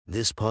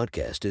This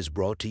podcast is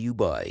brought to you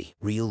by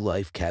Real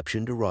Life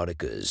Captioned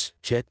Eroticas.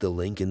 Check the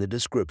link in the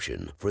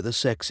description for the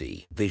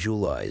sexy,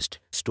 visualized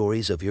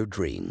stories of your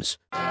dreams.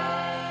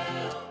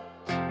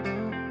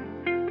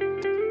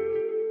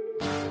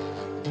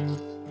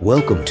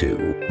 Welcome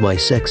to My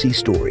Sexy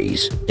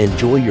Stories.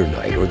 Enjoy your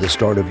night or the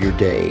start of your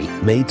day,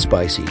 made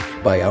spicy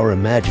by our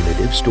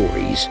imaginative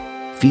stories.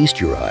 Feast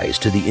your eyes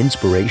to the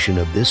inspiration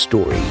of this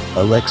story,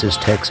 Alexis,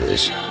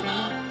 Texas.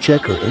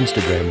 Check her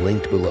Instagram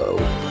linked below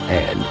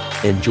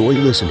and enjoy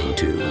listening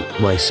to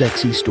My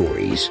Sexy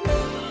Stories.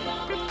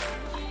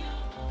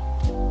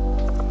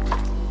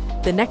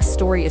 The next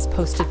story is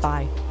posted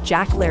by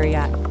Jack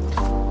Lariat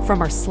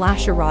from our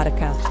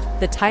 /erotica.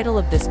 The title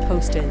of this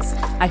post is,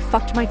 I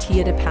fucked my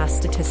Tia to pass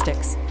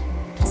statistics.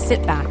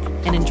 Sit back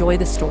and enjoy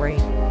the story.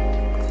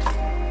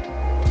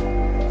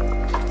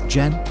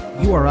 Jen,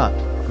 you are up.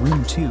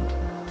 Room 2.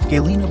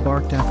 Galena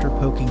barked after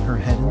poking her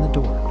head in the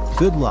door.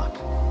 Good luck.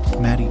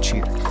 Maddie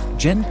cheered.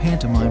 Jen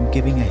pantomimed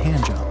giving a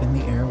handjob in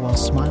the air while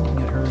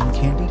smiling at her and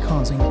Candy,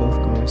 causing both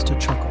girls to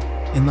chuckle.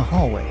 In the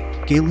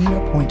hallway, Galena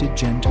pointed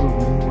Jen to a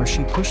room where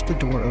she pushed the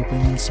door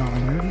open and saw a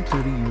nerdy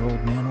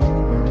 30-year-old man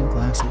only wearing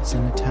glasses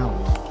and a towel.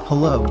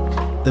 Hello,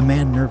 the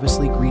man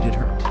nervously greeted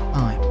her.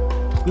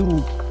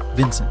 Ooh,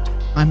 Vincent.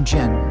 I'm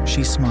Jen,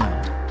 she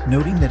smiled,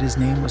 noting that his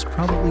name was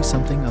probably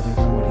something other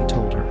than what he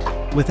told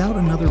her. Without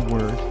another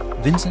word,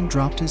 Vincent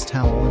dropped his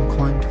towel and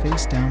climbed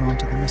face down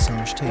onto the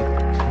massage table.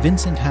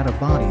 Vincent had a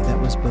body that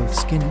was both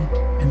skinny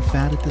and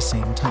fat at the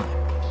same time.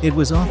 It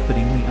was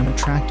off-puttingly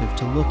unattractive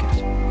to look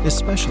at,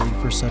 especially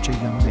for such a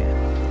young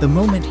man. The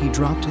moment he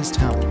dropped his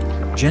towel,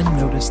 Jen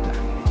noticed that,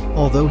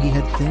 although he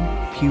had thin,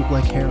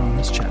 pube-like hair on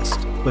his chest,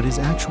 but his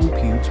actual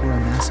pubes were a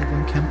massive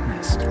unkempt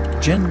nest.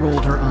 Jen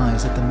rolled her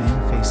eyes at the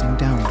man facing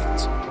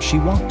downwards. She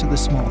walked to the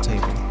small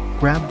table,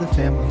 grabbed the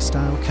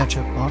family-style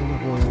ketchup bottle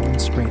of oil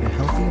and sprayed a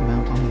healthy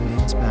amount on the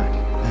man's back,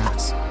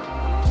 ass,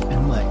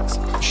 and legs.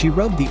 She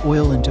rubbed the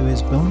oil into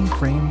his bony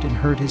frame and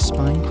heard his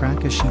spine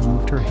crack as she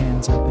moved her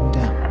hands up and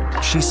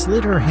down. She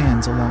slid her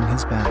hands along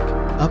his back,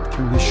 up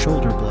through his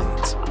shoulder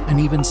blades, and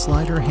even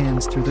slid her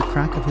hands through the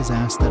crack of his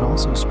ass that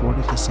also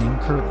sported the same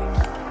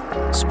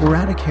curly,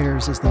 sporadic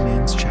hairs as the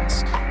man's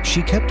chest.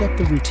 She kept up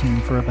the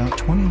routine for about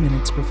 20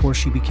 minutes before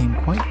she became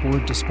quite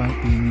bored despite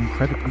being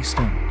incredibly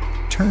stoned.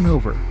 Turn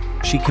over,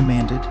 she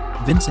commanded.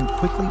 Vincent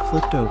quickly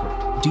flipped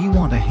over. Do you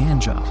want a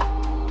hand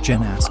job?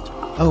 Jen asked.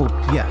 Oh,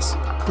 yes,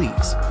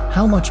 please.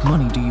 How much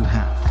money do you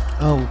have?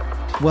 Oh,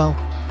 well,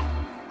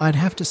 I'd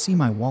have to see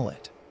my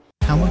wallet.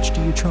 How much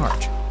do you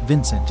charge?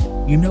 Vincent,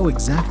 you know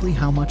exactly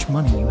how much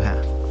money you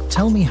have.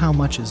 Tell me how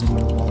much is in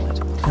your wallet,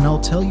 and I'll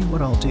tell you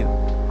what I'll do,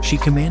 she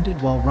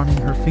commanded while running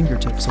her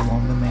fingertips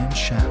along the man's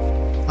shaft.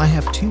 I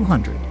have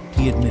 200,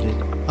 he admitted.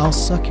 I'll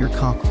suck your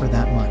cock for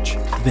that much.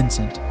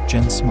 Vincent,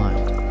 Jen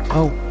smiled.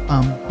 Oh,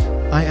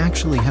 I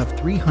actually have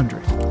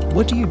 300.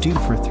 What do you do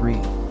for 3?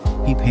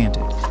 He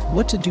panted.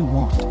 What did you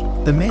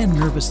want? The man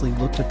nervously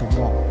looked at the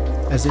wall,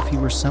 as if he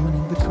were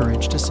summoning the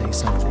courage to say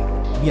something.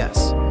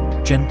 Yes,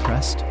 Jen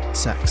pressed.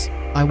 Sex.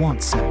 I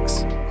want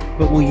sex.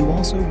 But will you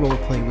also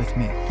roleplay with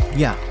me?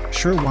 Yeah,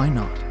 sure, why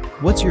not?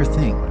 What's your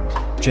thing?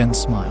 Jen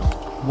smiled.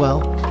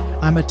 Well,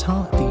 I'm a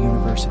ta at the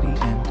university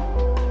and...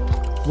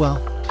 Well,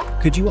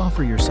 could you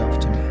offer yourself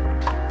to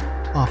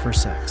me? Offer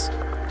sex.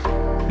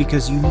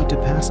 Because you need to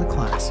pass a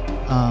class.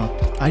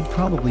 I'd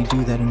probably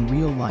do that in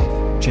real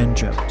life, Jen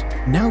joked.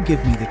 Now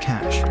give me the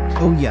cash.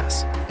 Oh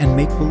yes, and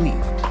make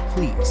believe,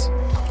 please.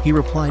 He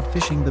replied,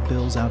 fishing the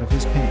bills out of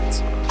his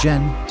pants.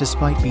 Jen,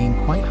 despite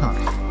being quite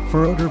high,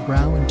 furrowed her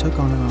brow and took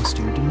on an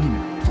austere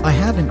demeanor. I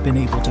haven't been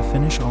able to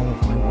finish all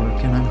of my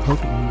work and I'm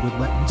hoping you would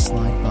let me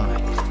slide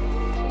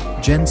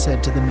by, Jen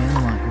said to the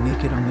man lying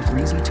naked on the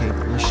greasy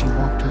table as she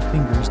walked her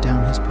fingers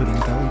down his pudding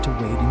belly to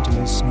wade into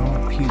his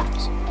snarled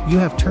pubes. You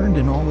have turned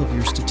in all of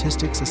your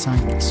statistics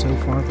assignments so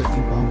far, but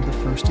you bombed the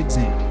first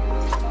exam.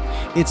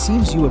 It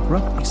seems you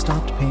abruptly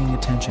stopped paying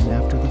attention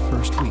after the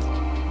first week.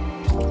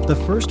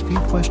 The first few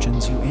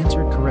questions you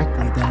answered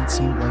correctly, then it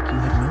seemed like you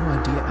had no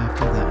idea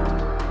after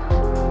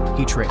that.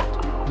 He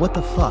trailed. What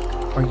the fuck,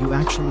 are you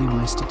actually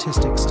my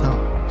statistics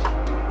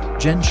Tom?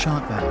 Jen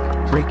shot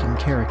back, breaking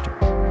character.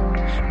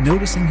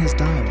 Noticing his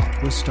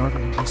dialogue was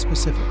startlingly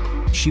specific.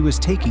 She was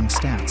taking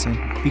stats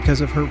and,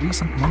 because of her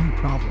recent money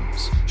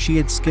problems, she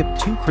had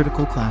skipped 2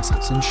 critical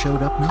classes and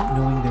showed up not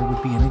knowing there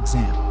would be an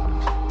exam,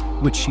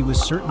 which she was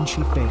certain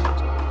she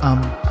failed.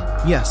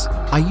 Yes,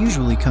 I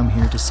usually come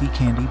here to see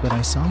Candy, but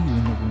I saw you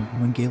in the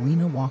room when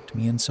Galena walked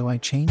me, and so I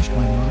changed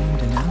my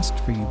mind and asked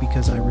for you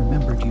because I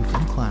remembered you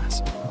from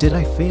class. Did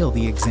I fail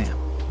the exam?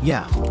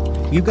 Yeah,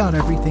 you got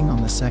everything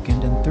on the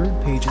 2nd and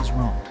 3rd pages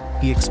wrong,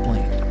 he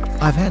explained.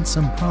 I've had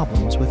some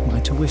problems with my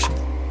tuition.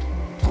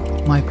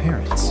 My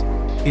parents.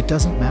 It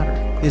doesn't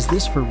matter. Is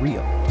this for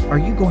real? Are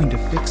you going to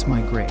fix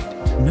my grade?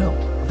 No,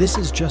 this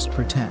is just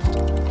pretend.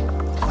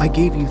 I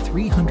gave you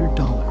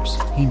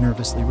 $300, he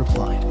nervously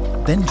replied.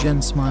 Then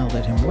Jen smiled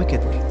at him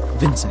wickedly.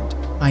 Vincent,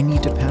 I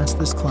need to pass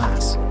this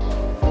class.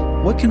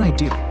 What can I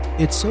do?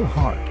 It's so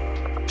hard.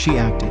 she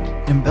acted,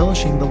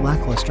 embellishing the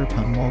lackluster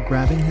pun while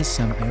grabbing his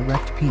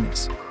semi-erect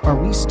penis. "Are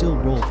we still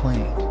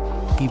role-playing?"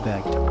 he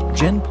begged.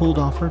 Jen pulled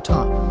off her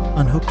top,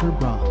 unhooked her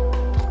bra,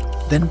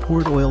 then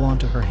poured oil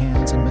onto her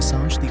hands and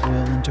massaged the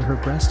oil into her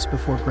breasts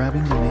before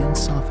grabbing the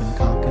man's softened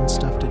cock and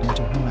stuffed it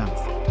into her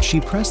mouth. She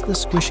pressed the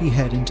squishy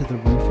head into the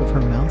roof of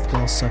her mouth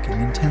while sucking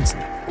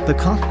intensely. The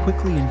cock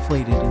quickly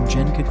inflated and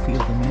Jen could feel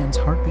the man's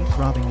heartbeat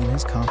throbbing in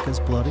his cock as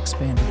blood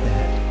expanded the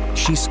head.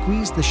 She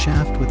squeezed the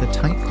shaft with a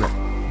tight grip.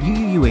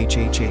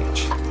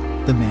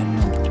 "UUUHHH," the man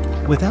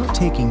moaned. Without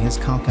taking his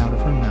cock out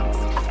of her mouth,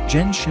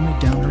 Jen shimmied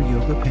down her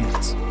yoga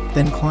pants,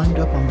 then climbed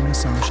up on the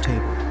massage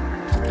table,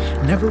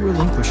 never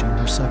relinquishing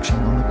her suction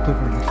on the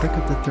quivering prick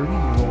of the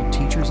 30-year-old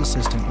teacher's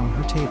assistant on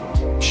her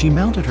table. She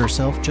mounted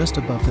herself just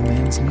above the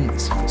man's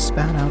knees,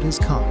 spat out his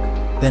cock,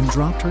 then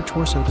dropped her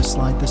torso to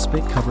slide the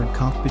spit-covered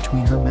cock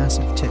between her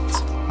massive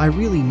tits. "I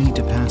really need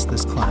to pass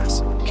this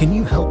class. Can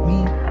you help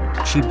me?"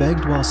 she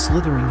begged while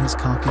slithering his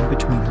cock in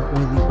between her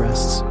oily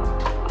breasts,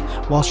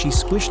 while she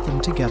squished them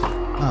together.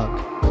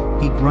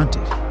 "Ugh," he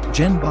grunted,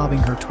 Jen bobbing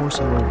her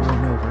torso over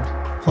and over,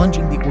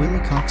 plunging the oily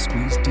cock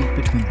squeeze deep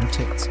between her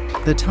tits.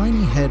 The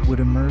tiny head would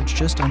emerge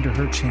just under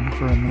her chin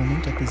for a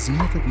moment at the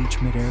zenith of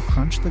each midair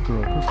crunch the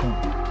girl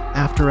performed.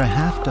 After a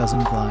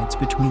half-dozen glides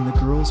between the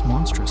girl's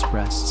monstrous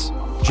breasts,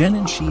 Jen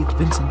unsheathed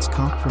Vincent's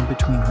cock from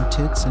between her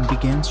tits and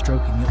began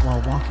stroking it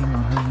while walking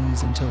on her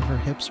knees until her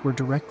hips were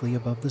directly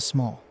above the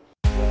small,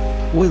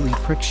 oily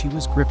prick she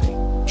was gripping.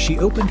 She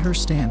opened her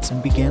stance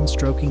and began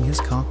stroking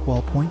his cock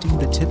while pointing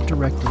the tip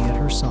directly at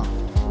her soft,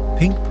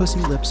 pink pussy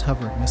lips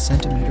hovering a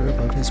centimeter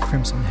above his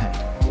crimson head.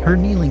 Her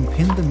kneeling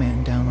pinned the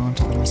man down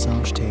onto the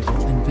massage table,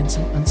 and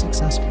Vincent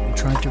unsuccessfully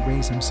tried to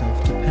raise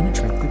himself to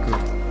penetrate the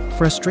girl.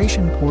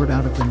 Frustration poured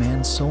out of the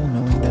man's soul,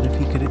 knowing that if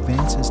he could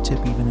advance his tip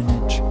even an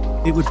inch,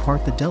 it would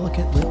part the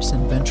delicate lips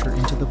and venture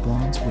into the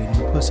blonde's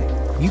waiting pussy.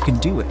 "You can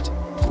do it.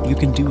 You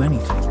can do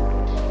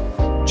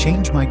anything."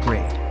 "Change my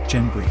grade,"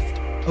 Jen breathed.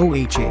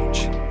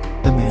 "OHH,"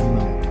 the man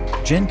moaned.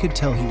 Jen could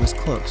tell he was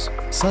close.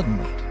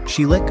 Suddenly,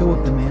 she let go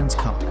of the man's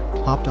cock,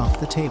 hopped off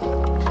the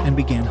table, and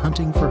began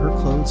hunting for her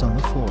clothes on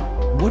the floor.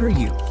 "What are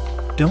you?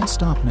 Don't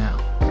stop now,"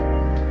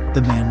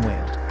 the man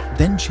wailed.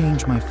 "Then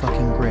change my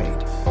fucking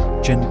grade,"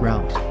 Jen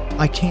growled.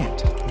 "I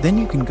can't. Then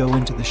you can go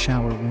into the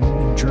shower room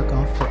and jerk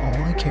off for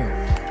all I care."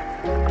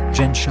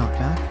 Jen shot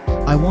back.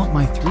 "I want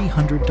my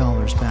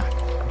 $300 back."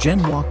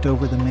 Jen walked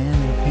over the man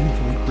and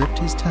painfully gripped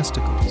his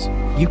testicles.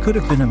 "You could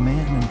have been a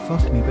man and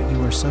fucked me, but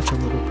you are such a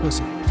little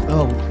pussy."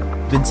 "Oh,"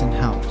 Vincent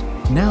howled.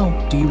 "Now,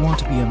 do you want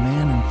to be a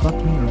man and fuck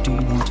me, or do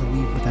you want to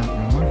leave without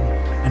your money,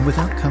 and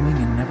without coming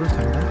and never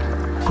come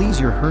back?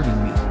 Please, you're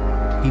hurting me,"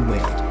 he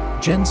wailed.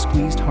 Jen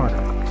squeezed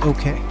harder.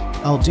 "Okay,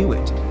 I'll do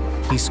it,"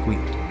 he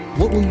squealed.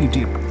 "What will you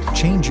do?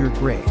 Change your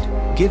grade.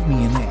 Give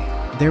me an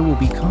A. There will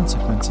be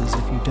consequences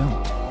if you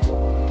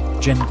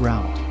don't." Jen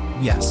growled.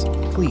 "Yes,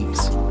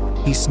 please,"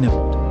 he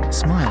sniveled.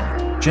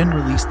 Smiling, Jen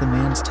released the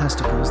man's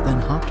testicles, then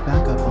hopped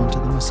back up onto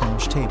the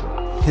massage table.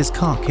 His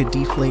cock had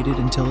deflated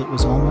until it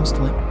was almost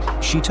limp.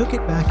 She took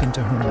it back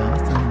into her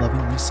mouth and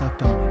lovingly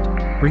sucked on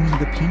it, bringing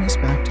the penis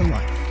back to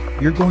life.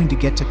 "You're going to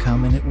get to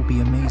come and it will be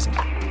amazing,"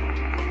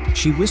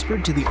 she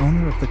whispered to the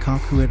owner of the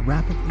cock, who had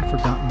rapidly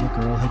forgotten the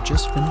girl had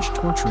just finished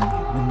torturing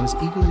him and was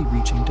eagerly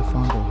reaching to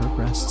fondle her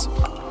breasts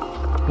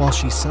while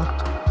she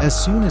sucked. As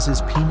soon as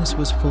his penis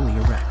was fully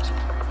erect,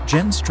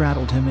 Jen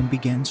straddled him and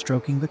began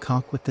stroking the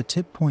cock with the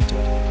tip pointed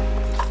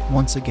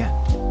once again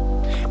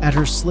at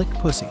her slick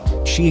pussy.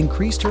 She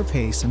increased her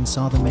pace and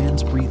saw the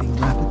man's breathing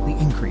rapidly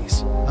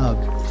increase. "Ugh,"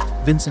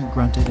 Vincent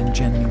grunted, and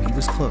Jen knew he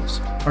was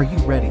close. "Are you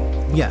ready?"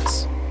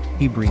 "Yes,"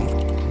 he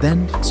breathed.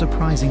 Then,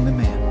 surprising the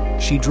man,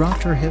 she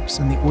dropped her hips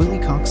and the oily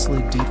cock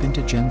slid deep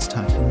into Jen's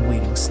tight and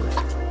waiting slit.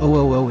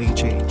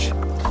 "OOOHH."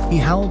 He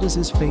howled as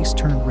his face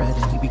turned red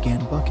and he began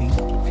bucking,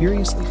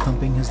 furiously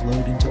pumping his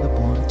load into the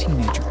blonde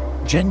teenager.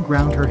 Jen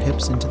ground her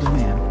hips into the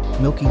man,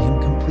 milking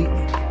him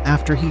completely.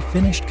 After he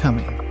finished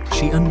coming,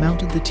 she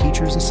unmounted the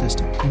teacher's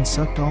assistant and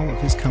sucked all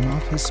of his cum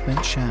off his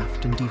spent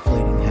shaft and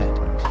deflating head.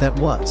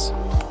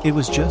 It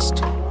was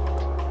just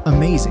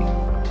amazing,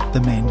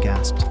 the man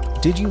gasped.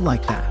 "Did you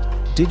like that?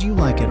 Did you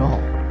like it all?"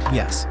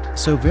 "Yes,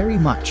 so very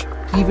much.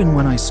 Even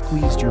when I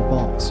squeezed your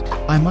balls,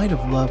 I might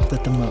have loved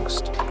that the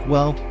most."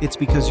 "Well, it's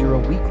because you're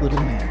a weak little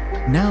man.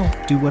 Now,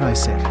 do what I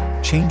say.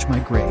 Change my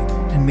grade,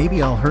 and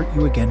maybe I'll hurt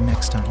you again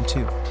next time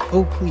too."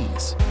 "Oh,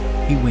 please,"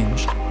 he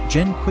whinged.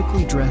 Jen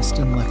quickly dressed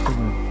and left the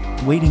room.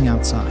 Waiting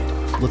outside,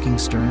 looking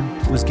stern,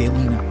 was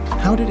Galina.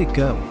 "How did it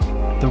go?"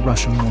 the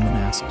Russian woman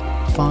asked.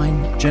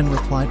 "Fine," Jen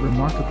replied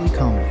remarkably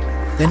calmly,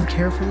 then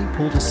carefully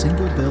pulled a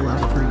single bill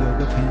out of her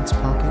yoga pants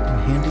pocket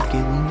and handed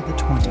Galina the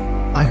 20.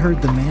 "I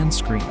heard the man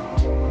scream.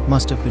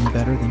 Must have been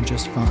better than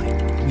just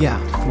fine." "Yeah,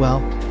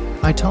 well,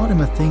 I taught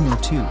him a thing or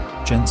two,"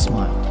 Jen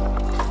smiled.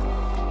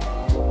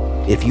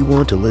 If you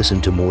want to listen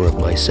to more of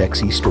my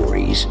sexy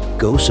stories,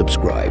 go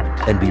subscribe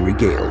and be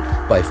regaled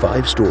by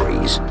 5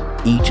 stories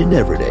each and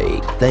every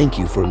day. Thank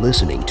you for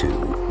listening to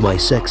My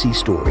Sexy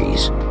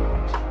Stories.